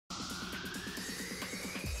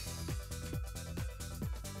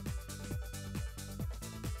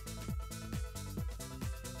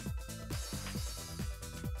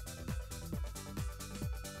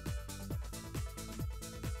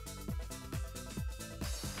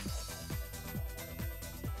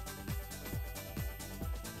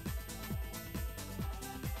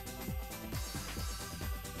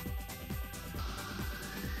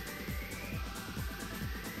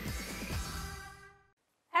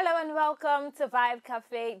and welcome to Vibe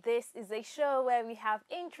Cafe. This is a show where we have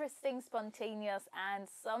interesting, spontaneous, and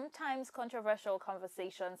sometimes controversial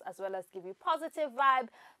conversations, as well as give you positive vibe,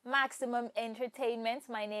 maximum entertainment.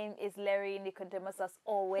 My name is Larry Nicodemus, as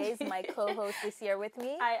always. My co-host is here with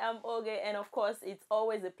me. I am Oge, and of course, it's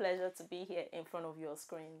always a pleasure to be here in front of your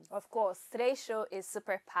screen. Of course, today's show is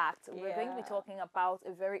super packed. We're going to be Yeah. talking about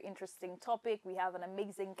a very interesting topic. We have an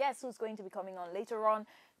amazing guest who's going to be coming on later on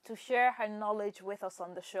to share her knowledge with us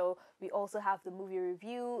on the show. We also have the movie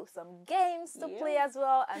review, some games to play as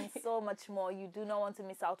well, and so much more. You do not want to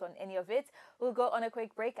miss out on any of it. We'll go on a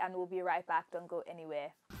quick break and we'll be right back. Don't go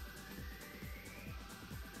anywhere.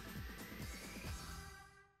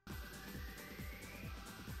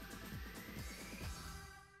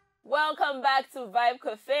 Welcome back to Vibe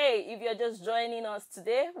Cafe. If you're just joining us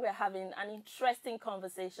today, we're having an interesting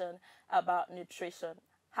conversation about nutrition,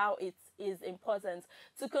 how it is important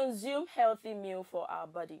to consume healthy meal for our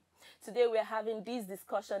body. Today we're having this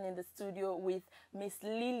discussion in the studio with Miss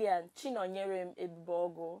Lillian Chinonyerem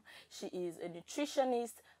Ebibogo. She is a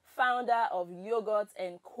nutritionist, founder of Yogurt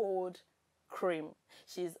and Cold Cream.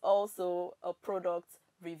 She's also a product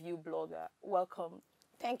review blogger. Welcome.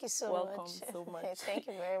 Thank you so Welcome much. so much. Thank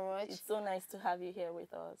you very much. It's so nice to have you here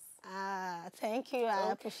with us. Thank you.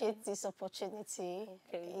 I appreciate this opportunity.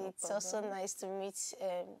 Okay, no It's also problem. nice to meet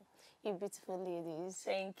you beautiful ladies.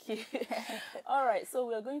 Thank you. All right, so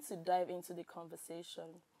we're going to dive into the conversation.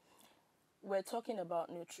 We're talking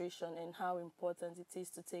about nutrition and how important it is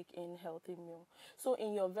to take in healthy meal. So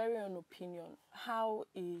in your very own opinion, how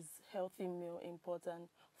is healthy meal important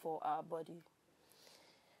for our body?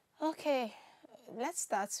 Okay, let's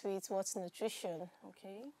start with what's nutrition.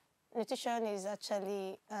 Okay. Nutrition is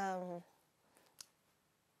actually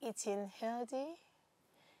eating healthy.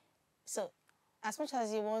 So as much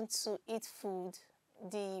as you want to eat food,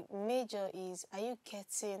 the major is, are you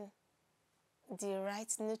getting the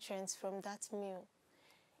right nutrients from that meal?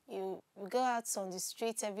 You go out on the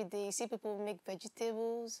streets every day, you see people make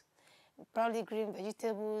vegetables, probably green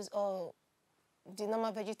vegetables or the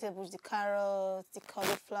normal vegetables, the carrots, the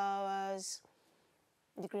cauliflowers,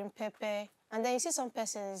 the green pepper. And then you see some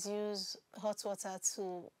persons use hot water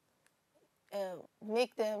to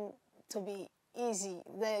make them to be easy.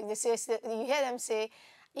 They say, you hear them say,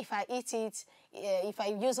 if I eat it, if I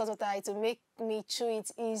use hot water, it will make me chew it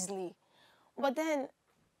easily. But then,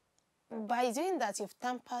 by doing that, you've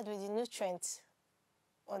tampered with the nutrients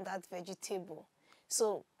on that vegetable.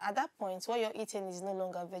 So at that point, what you're eating is no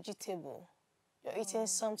longer vegetable. You're eating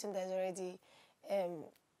something that's already,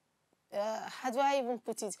 how do I even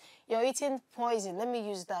put it? You're eating poison. Let me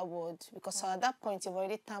use that word, because at that point, you've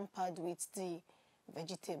already tampered with the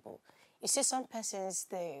vegetable. You see some persons,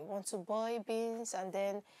 they want to boil beans, and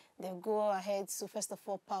then they go ahead to, first of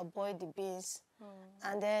all, parboil the beans,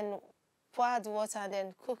 and then pour the water and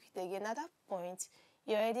then cook it again. At that point,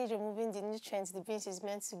 you're already removing the nutrients the beans is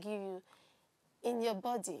meant to give you in your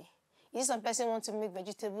body. You see some person want to make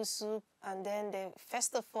vegetable soup, and then they,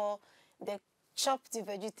 first of all, they chop the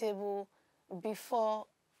vegetable before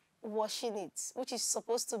washing it, which is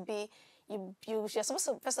supposed to be, you're supposed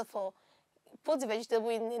to, first of all, put the vegetable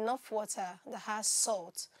in enough water that has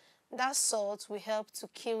salt. That salt will help to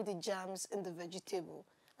kill the germs in the vegetable.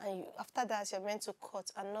 And after that, you're meant to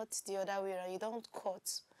cut, and not the other way around. You don't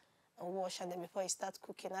cut and wash, and then before you start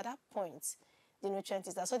cooking. At that point, the nutrient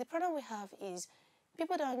is there. So the problem we have is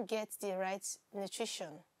people don't get the right nutrition.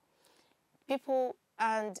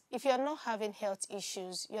 And if you're not having health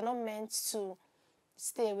issues, you're not meant to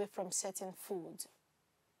stay away from certain food.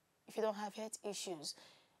 If you don't have health issues,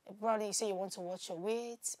 probably you say you want to watch your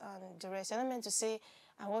weight and the rest. You're not meant to say,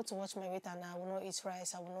 I want to watch my weight and I will not eat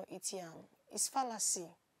rice, I will not eat yam. It's fallacy.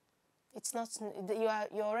 It's not,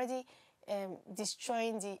 you're already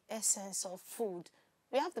destroying the essence of food.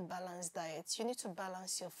 We have the balanced diet. You need to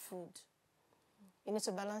balance your food. You need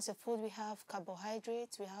to balance your food. We have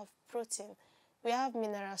carbohydrates, we have protein, we have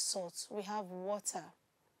mineral salts, we have water.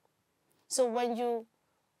 So when you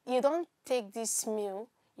don't take this meal,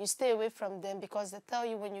 you stay away from them, because they tell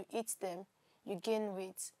you when you eat them, you gain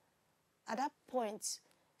weight. At that point,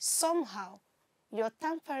 somehow, you're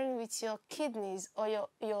tampering with your kidneys or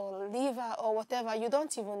your liver or whatever. You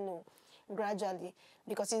don't even know gradually,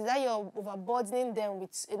 because it's that you're overburdening them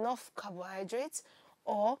with enough carbohydrates,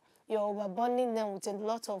 or you're overburdening them with a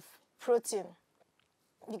lot of protein.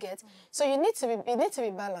 You get? So you need to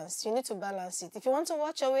be balanced. You need to balance it. If you want to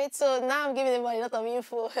watch your weight, so now I'm giving everybody a lot of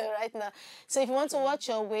info right now. So if you want to watch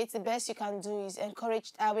your weight, the best you can do is I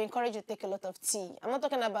will encourage you to take a lot of tea. I'm not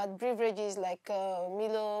talking about beverages like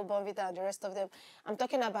Milo, Bonvita, and the rest of them. I'm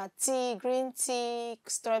talking about tea, green tea,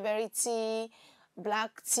 strawberry tea,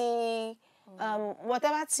 black tea,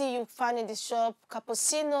 whatever tea you find in the shop,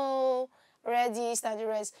 cappuccino, red yeast, and the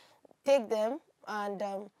rest. Take them and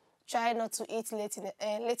try not to eat late in the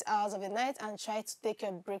late hours of the night, and try to take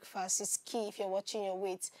your breakfast. It's key if you're watching your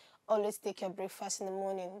weight. Always take your breakfast in the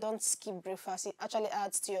morning. Don't skip breakfast. It actually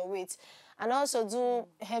adds to your weight. And also do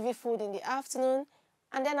heavy food in the afternoon.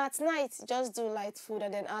 And then at night, just do light food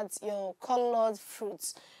and then add your colored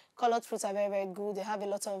fruits. Colored fruits are very, very good. They have a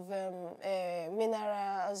lot of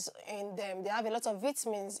minerals in them. They have a lot of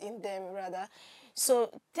vitamins in them, rather. So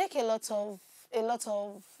take a lot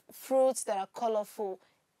of fruits that are colorful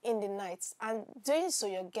in the night. And doing so,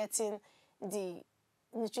 you're getting the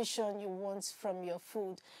nutrition you want from your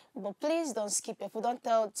food. But please don't skip your food.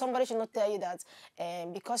 Somebody should not tell you that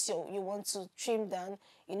because you want to trim down,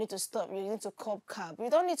 you need to stop, you need to curb carb. You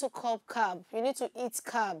don't need to curb carb. You need to eat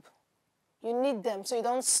carb. You need them so you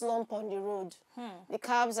don't slump on the road. The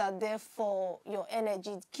carbs are there for your energy.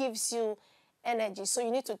 It gives you energy. So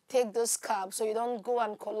you need to take those carbs so you don't go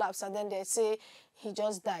and collapse and then they say, he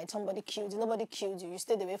just died, somebody killed you. Nobody killed you. You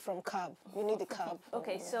stayed away from carb. You need the carb.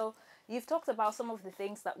 Okay, so you've talked about some of the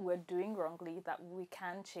things that we're doing wrongly that we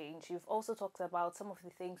can change. You've also talked about some of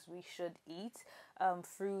the things we should eat,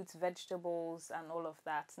 fruits, vegetables, and all of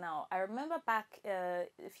that. Now, I remember back a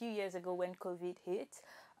few years ago when COVID hit,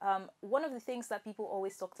 one of the things that people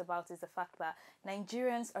always talked about is the fact that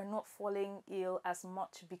Nigerians are not falling ill as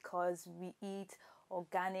much because we eat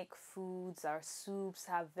organic foods, our soups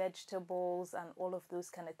have vegetables and all of those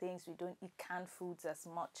kind of things. We don't eat canned foods as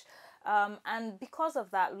much. And because of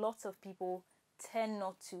that, lots of people tend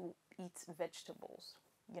not to eat vegetables,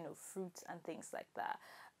 fruits and things like that.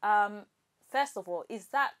 First of all, is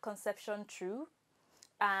that conception true?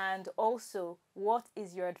 And also, what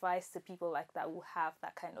is your advice to people like that who have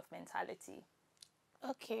that kind of mentality?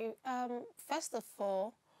 Okay, first of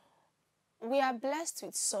all, we are blessed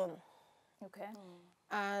with sun. Okay.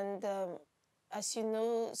 And as you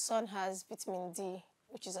know, sun has vitamin D,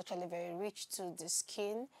 which is actually very rich to the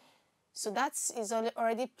skin. So that is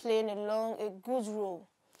already playing a good role.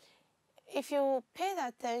 If you paid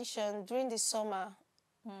attention during the summer,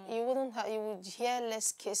 you would hear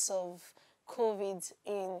less case of COVID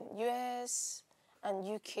in US and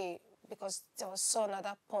UK because there was sun at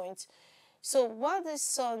that point. So what the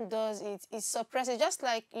sun does, it suppresses, just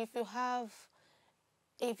like if you have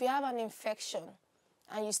an infection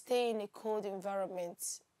and you stay in a cold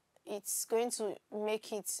environment, it's going to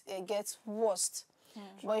make it get worse.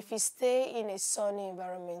 But if you stay in a sunny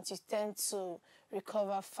environment, you tend to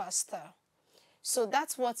recover faster. So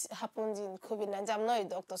that's what happened in COVID-19. I'm not a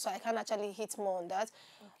doctor, so I can't actually hit more on that.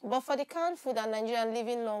 Okay. But for the canned food and Nigerian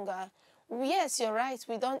living longer, yes, you're right.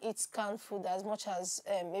 We don't eat canned food as much as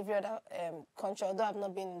every other country, although I've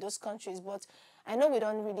not been in those countries. But I know we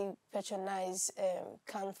don't really patronize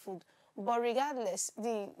canned food. But regardless,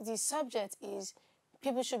 the subject is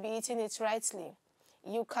people should be eating it rightly.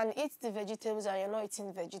 You can eat the vegetables and you're not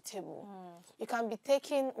eating vegetable. You can be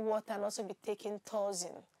taking water and also be taking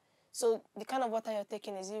toxin. So the kind of water you're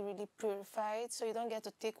taking, is it really purified? So you don't get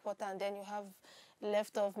to take water and then you have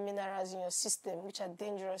leftover minerals in your system, which are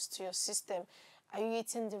dangerous to your system. Are you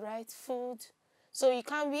eating the right food? So you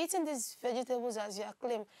can't be eating these vegetables as you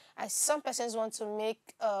claim. As some persons want to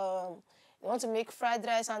make fried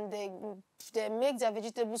rice and they make their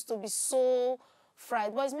vegetables to be so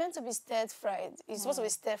fried, but it's meant to be stir fried. It's supposed to be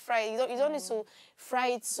stir fried. You don't need to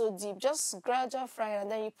fry it so deep. Just gradual fry and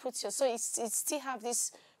then you put your, so it still have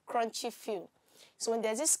this crunchy feel. So when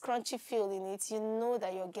there's this crunchy feel in it, you know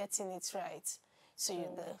that you're getting it right. So you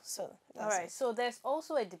know. So that's all right. it. So there's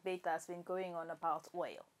also a debate that's been going on about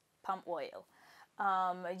oil, palm oil.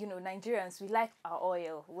 Nigerians, we like our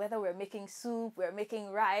oil. Whether we're making soup, we're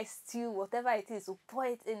making rice, stew, whatever it is, we pour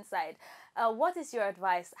it inside. What is your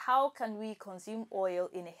advice? How can we consume oil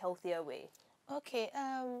in a healthier way? Okay.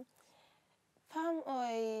 Palm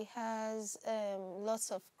oil has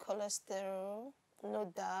lots of cholesterol, no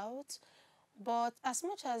doubt. But as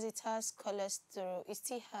much as it has cholesterol, it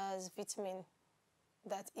still has vitamin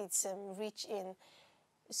that it's rich in.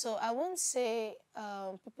 So I won't say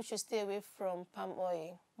people should stay away from palm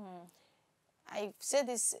oil. I've said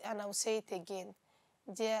this and I'll say it again.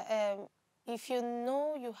 If you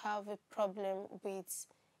know you have a problem with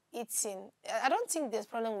eating, I don't think there's a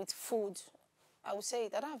problem with food. I will say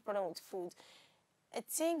it, I don't have a problem with food. I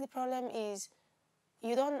think the problem is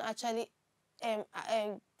you don't actually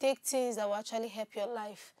take things that will actually help your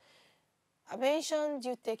life. I mentioned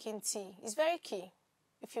you taking tea. It's very key.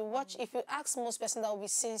 If you ask most persons that will be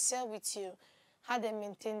sincere with you, how they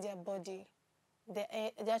maintain their body, they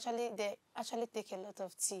actually take a lot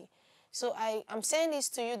of tea. So I'm saying this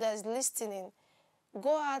to you that's listening.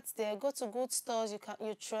 Go out there, go to good stores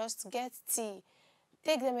you trust, get tea.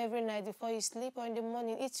 Take them every night before you sleep or in the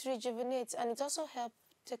morning. It rejuvenates, and it also helps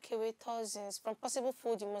take away toxins from possible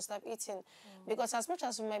food you must have eaten. Because as much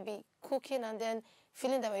as we might be cooking and then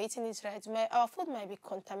feeling that we're eating it right, our food might be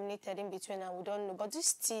contaminated in between and we don't know. But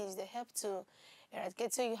these teas, they help to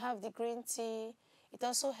eradicate. So you have the green tea. It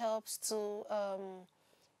also helps to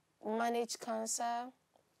manage cancer.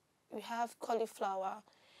 We have cauliflower.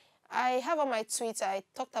 I have on my Twitter, I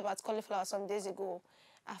talked about cauliflower some days ago.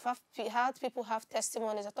 I've had people have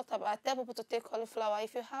testimonies. I tell people to take cauliflower.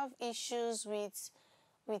 If you have issues with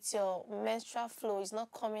your menstrual flow, it's not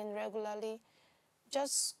coming regularly,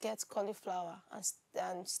 just get cauliflower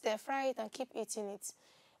and stir fry it and keep eating it.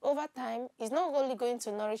 Over time, it's not only going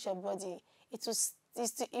to nourish your body.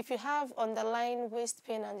 If you have underlying waist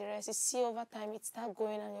pain and the rest, you see over time it start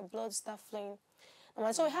going and your blood start flowing.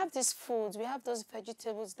 And so we have these foods, we have those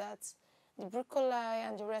vegetables that the broccoli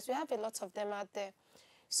and the rest, we have a lot of them out there.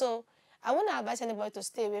 So I wouldn't advise anybody to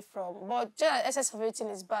stay away from, but just excess of eating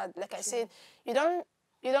is bad. Like I said, you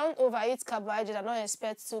don't overeat carbohydrate and don't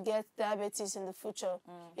expect to get diabetes in the future.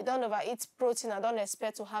 You don't overeat protein and don't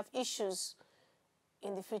expect to have issues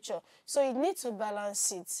in the future. So you need to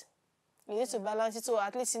balance it. You need to balance it. So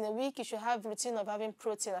at least in a week, you should have a routine of having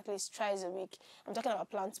protein at least twice a week. I'm talking about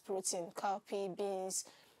plant protein, cowpea, beans.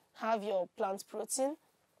 Have your plant protein.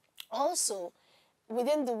 Also,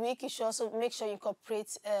 within the week, you should also make sure you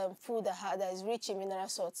incorporate food that is rich in mineral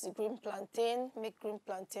salts. The green plantain, make green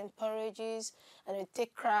plantain porridges, and you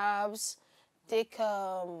take crabs, take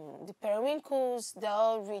the periwinkles, they're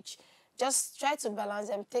all rich. Just try to balance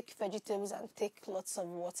them, take vegetables, and take lots of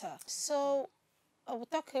water. So, we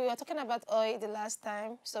were talking about oil the last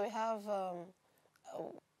time. So we have,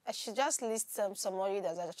 I should just list some oil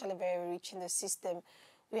that's actually very rich in the system.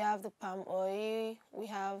 We have the palm oil, we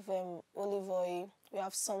have olive oil, we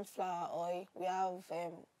have sunflower oil, we have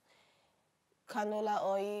canola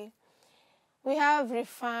oil, we have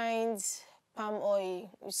refined palm oil.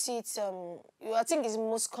 You see it, I think it's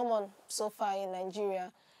most common so far in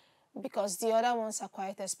Nigeria because the other ones are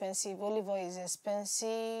quite expensive. Olive oil is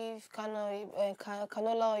expensive,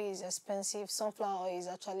 canola oil is expensive, sunflower oil is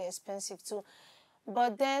actually expensive too.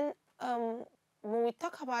 But then when we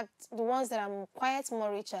talk about the ones that are quite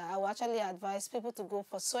more richer, I will actually advise people to go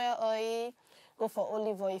for soya oil, go for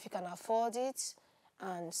olive oil if you can afford it,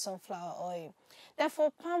 and sunflower oil.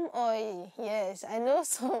 Therefore, palm oil, yes, I know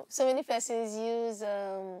so many persons use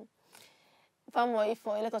palm oil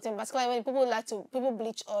for a lot of things, particularly when people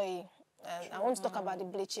bleach oil. And I want to talk about the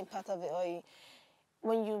bleaching part of the oil.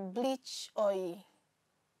 When you bleach oil,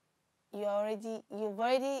 you've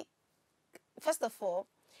already, first of all,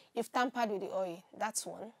 you've tampered with the oil. That's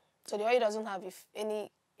one. So the oil doesn't have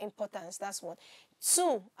any importance. That's one.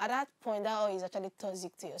 Two, at that point, that oil is actually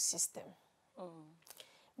toxic to your system.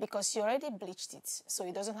 Because you already bleached it. So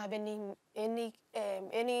it doesn't have any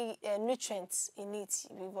nutrients in it.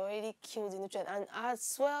 You've already killed the nutrient. And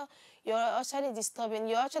as well, you're actually disturbing.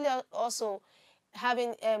 You're actually also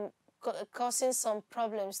having, causing some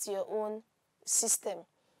problems to your own system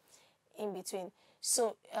in between.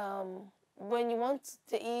 So, when you want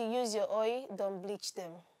to use your oil, don't bleach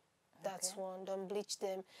them. That's one. Don't bleach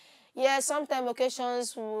them. Yeah, sometimes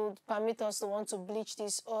occasions would permit us to want to bleach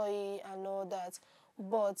this oil and all that,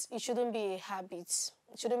 but it shouldn't be a habit.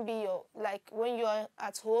 It shouldn't be like when you are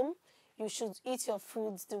at home, you should eat your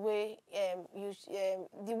foods the way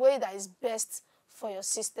the way that is best for your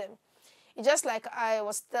system. It's just like I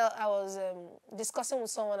was discussing with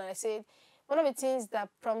someone and I said, one of the things that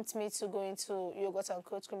prompted me to go into yogurt and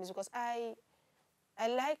cold cream is because I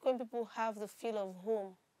like when people have the feel of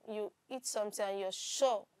home. You eat something and you're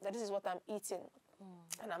sure that this is what I'm eating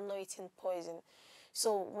and I'm not eating poison.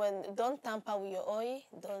 So don't tamper with your oil,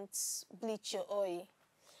 don't bleach your oil,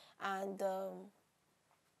 and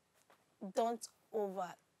don't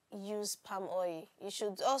overuse palm oil. You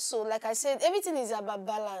should also, like I said, everything is about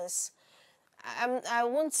balance. I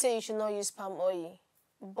won't say you should not use palm oil,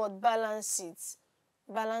 but balance it.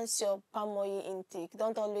 Balance your palm oil intake.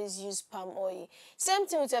 Don't always use palm oil. Same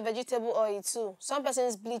thing with your vegetable oil too. Some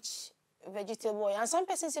persons bleach vegetable oil, and some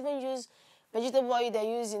persons even use vegetable oil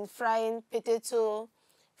they use in frying potato,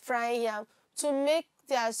 frying yam to make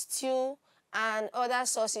their stew and other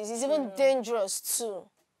sauces. It's even dangerous too.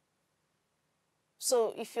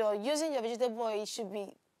 So if you're using your vegetable oil, it should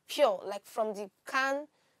be pure, like from the can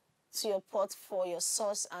to your pot for your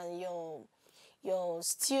sauce and your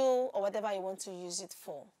stew or whatever you want to use it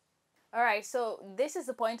for. All right, so this is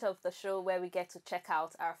the point of the show where we get to check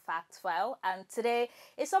out our fact file. And today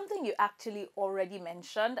is something you actually already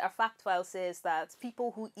mentioned. Our fact file says that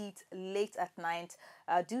people who eat late at night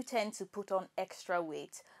do tend to put on extra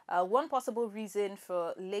weight. One possible reason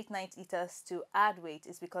for late night eaters to add weight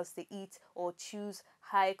is because they eat or choose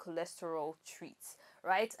high cholesterol treats,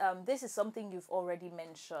 right? This is something you've already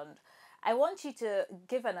mentioned. I want you to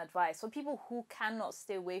give an advice for people who cannot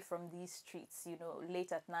stay away from these treats, you know,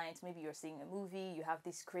 late at night. Maybe you're seeing a movie, you have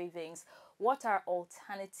these cravings. What are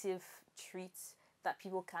alternative treats that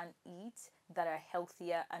people can eat that are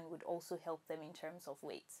healthier and would also help them in terms of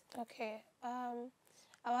weight? Okay. I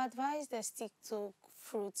would advise they stick to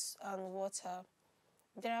fruits and water.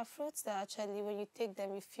 There are fruits that actually, when you take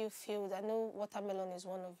them, you feel filled. I know watermelon is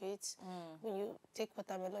one of it. When you take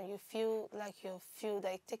watermelon, you feel like you're filled,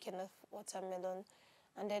 like take enough watermelon.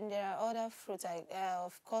 And then there are other fruits,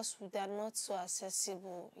 of course, they are not so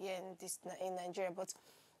accessible here in Nigeria. But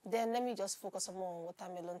then let me just focus more on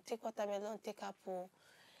watermelon. Take watermelon, take apple,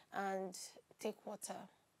 and take water.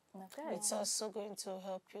 Okay. It's also going to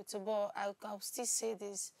help you too. But I'll still say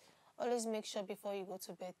this: always make sure before you go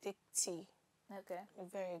to bed, take tea. Okay.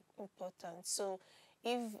 Very important. So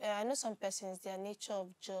if I know some persons, their nature of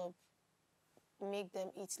job make them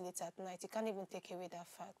eat late at night, you can't even take away that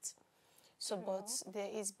fact. So but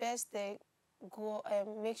it's best they go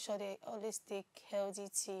make sure they always take healthy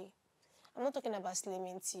tea. I'm not talking about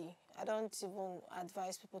slimming tea. I don't even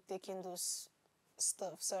advise people taking those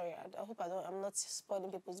stuff. Sorry, I hope I'm not spoiling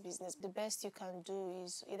people's business. The best you can do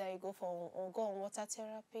is either you go on water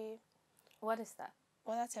therapy. What is that?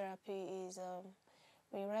 Water therapy is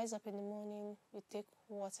when you rise up in the morning, you take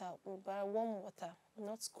water, but warm water,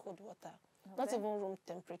 not cold water, not even room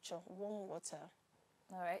temperature, warm water.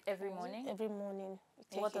 All right, every morning? Every morning. You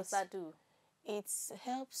take What does that do? It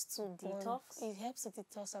helps to detox. It helps to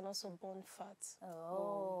detox and also burn fat.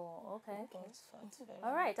 Oh, okay. Burns fat.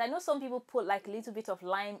 All right. I know some people put like a little bit of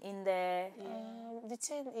lime in there. The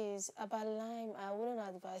thing is about lime. I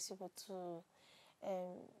wouldn't advise people to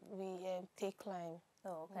take lime.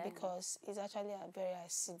 Oh, okay. Because it's actually very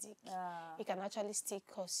acidic. It can actually still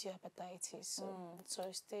cause you hepatitis.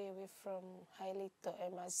 So stay away from highly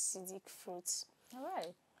acidic fruits. All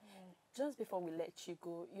right. Just before we let you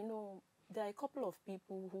go, you know, there are a couple of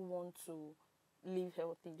people who want to live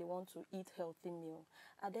healthy. They want to eat healthy meal.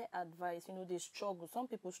 Are there advice? You know, they struggle. Some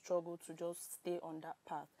people struggle to just stay on that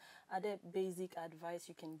path. Are there basic advice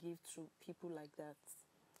you can give to people like that?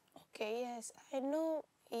 Okay, yes. I know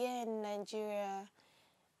here in Nigeria,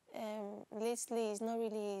 lately it's not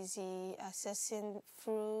really easy accessing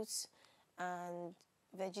fruits and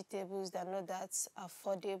vegetables that are not that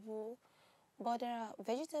affordable. But there are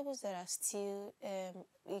vegetables that are still,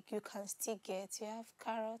 you can still get. You have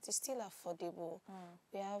carrot, it's still affordable.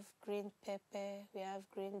 We have green pepper, we have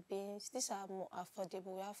green beans. These are more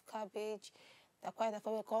affordable. We have cabbage, they're quite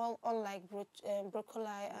affordable, unlike broccoli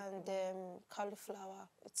and cauliflower.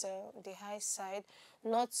 It's on the high side.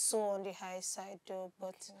 Not so on the high side though,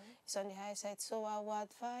 but it's on the high side. So I would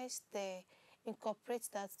advise they incorporate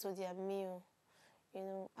that to their meal. You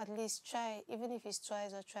know, at least try, even if it's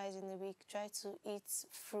twice or thrice in a week, try to eat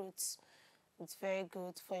fruits. It's very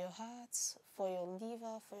good for your heart, for your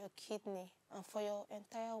liver, for your kidney, and for your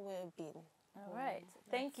entire well-being. All right.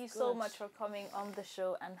 Thank you so much for coming on the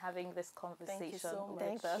show and having this conversation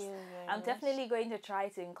with us. I'm definitely going to try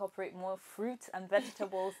to incorporate more fruits and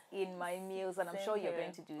vegetables in my meals, and I'm sure you're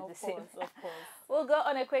going to do the same. Of course. We'll go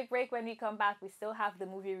on a quick break. When we come back, we still have the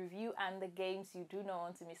movie review and the games. You do not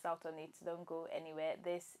want to miss out on it. Don't go anywhere.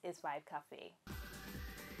 This is Vibe Cafe.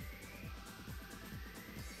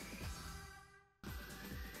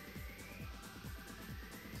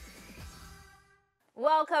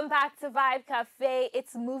 Welcome back to Vibe Cafe.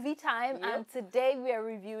 It's movie time, and today we are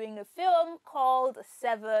reviewing a film called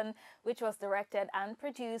Seven, which was directed and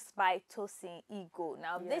produced by Tosin Igo.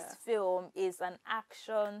 Now, this film is an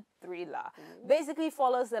action thriller. Basically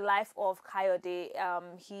follows the life of Kayode.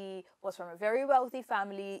 He was from a very wealthy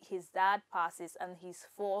family. His dad passes, and he's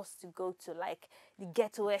forced to go to like the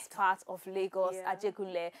ghettoest part of Lagos,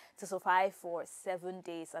 Ajegunle, to survive for 7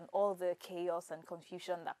 days and all the chaos and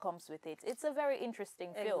confusion that comes with it. It's a very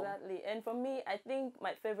interesting film. Exactly. And for me, I think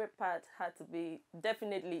my favorite part had to be,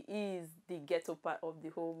 definitely is the ghetto part of the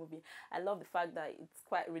whole movie. I love the fact that it's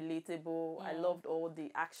quite relatable. I loved all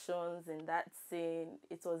the actions in that scene.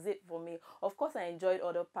 It was it for me. Of course, I enjoyed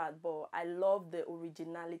other parts, but I love the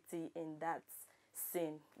originality in that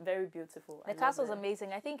scene. Very beautiful. The cast was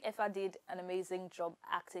amazing. I think Effa did an amazing job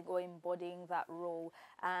acting or embodying that role,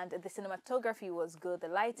 and the cinematography was good. The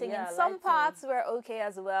lighting in some parts were okay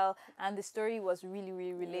as well, and the story was really,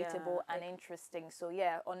 really relatable and interesting. So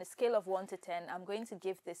yeah, on a scale of 1 to 10, I'm going to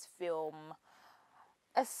give this film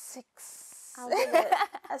a 6. I'll give it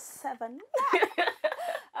a 7.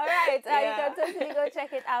 All right, you can totally go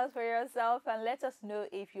check it out for yourself and let us know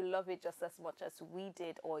if you love it just as much as we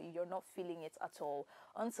did or you're not feeling it at all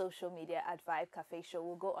on social media at Vibe Cafe Show.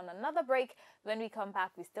 We'll go on another break. When we come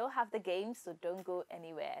back, we still have the game, so don't go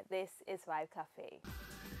anywhere. This is Vibe Cafe.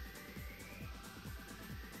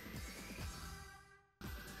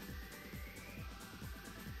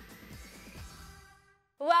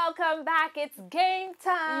 Welcome back. It's game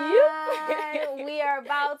time. Yep. We are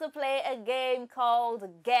about to play a game called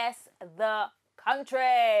Guess the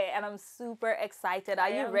Country, and I'm super excited.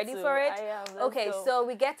 Are you ready for it? I am. Okay, so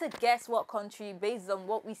we get to guess what country based on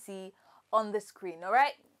what we see on the screen. All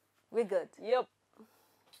right, we're good. Yep.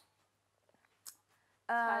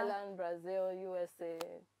 Thailand, Brazil, USA.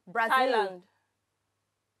 Brazil. Thailand.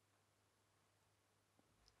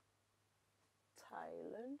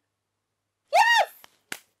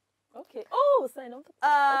 Okay. Oh, sign up.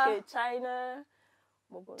 Okay, China.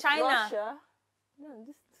 China. Russia. No,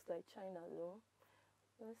 this is like China though.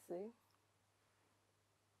 Let's see.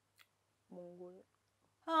 Mongolia.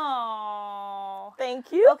 Oh.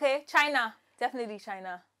 Thank you. Okay, China. Definitely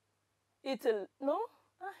China. Italy. No?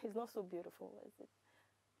 He's not so beautiful. What is it?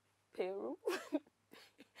 Peru.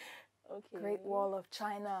 Okay. Great Wall of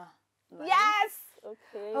China. Nice. Yes.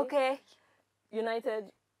 Okay. Okay. United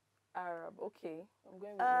Arab. Okay. I'm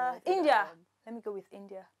going with United India. Arab. Let me go with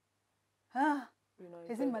India. United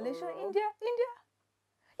Is it Malaysia? Arab. India?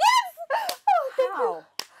 Yes! Oh, thank How?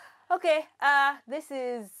 you. Okay. This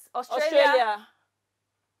is Australia.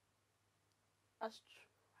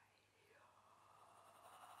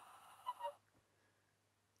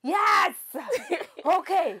 Yes!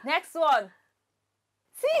 Okay, next one.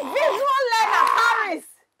 See, this one letter, Paris.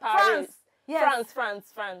 France. Yes.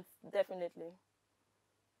 France, definitely.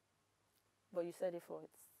 But you said it for it,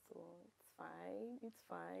 so it's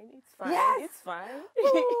fine. Yes! It's fine.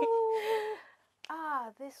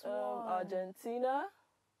 This one. Argentina.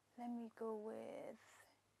 Let me go with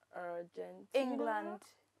Argentina. England.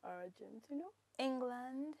 Argentina.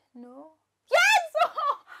 England. No. Yes!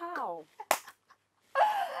 How?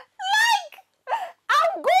 Like,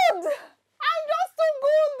 I'm good. I'm just too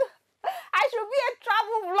good. I should be a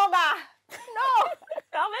travel vlogger. No.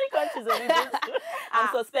 How many countries have you been to? I'm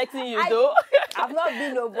suspecting you, though. I've not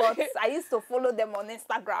been, but I used to follow them on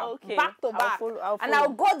Instagram, back to back, I'll follow. and I'll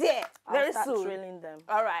go there very I'll start soon. trailing them.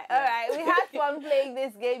 All right. We had fun playing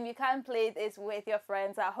this game. You can play this with your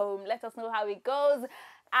friends at home. Let us know how it goes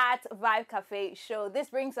at Vibe Cafe Show. This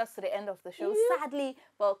brings us to the end of the show, sadly,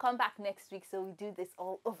 but we'll come back next week so we do this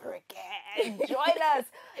all over again. Join us.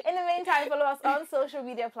 In the meantime, follow us on social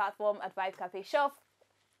media platform at Vibe Cafe Show.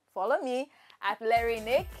 Follow me at Larry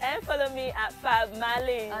Nick. And follow me at Fab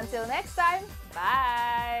Malin. Until next time,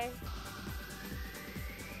 bye.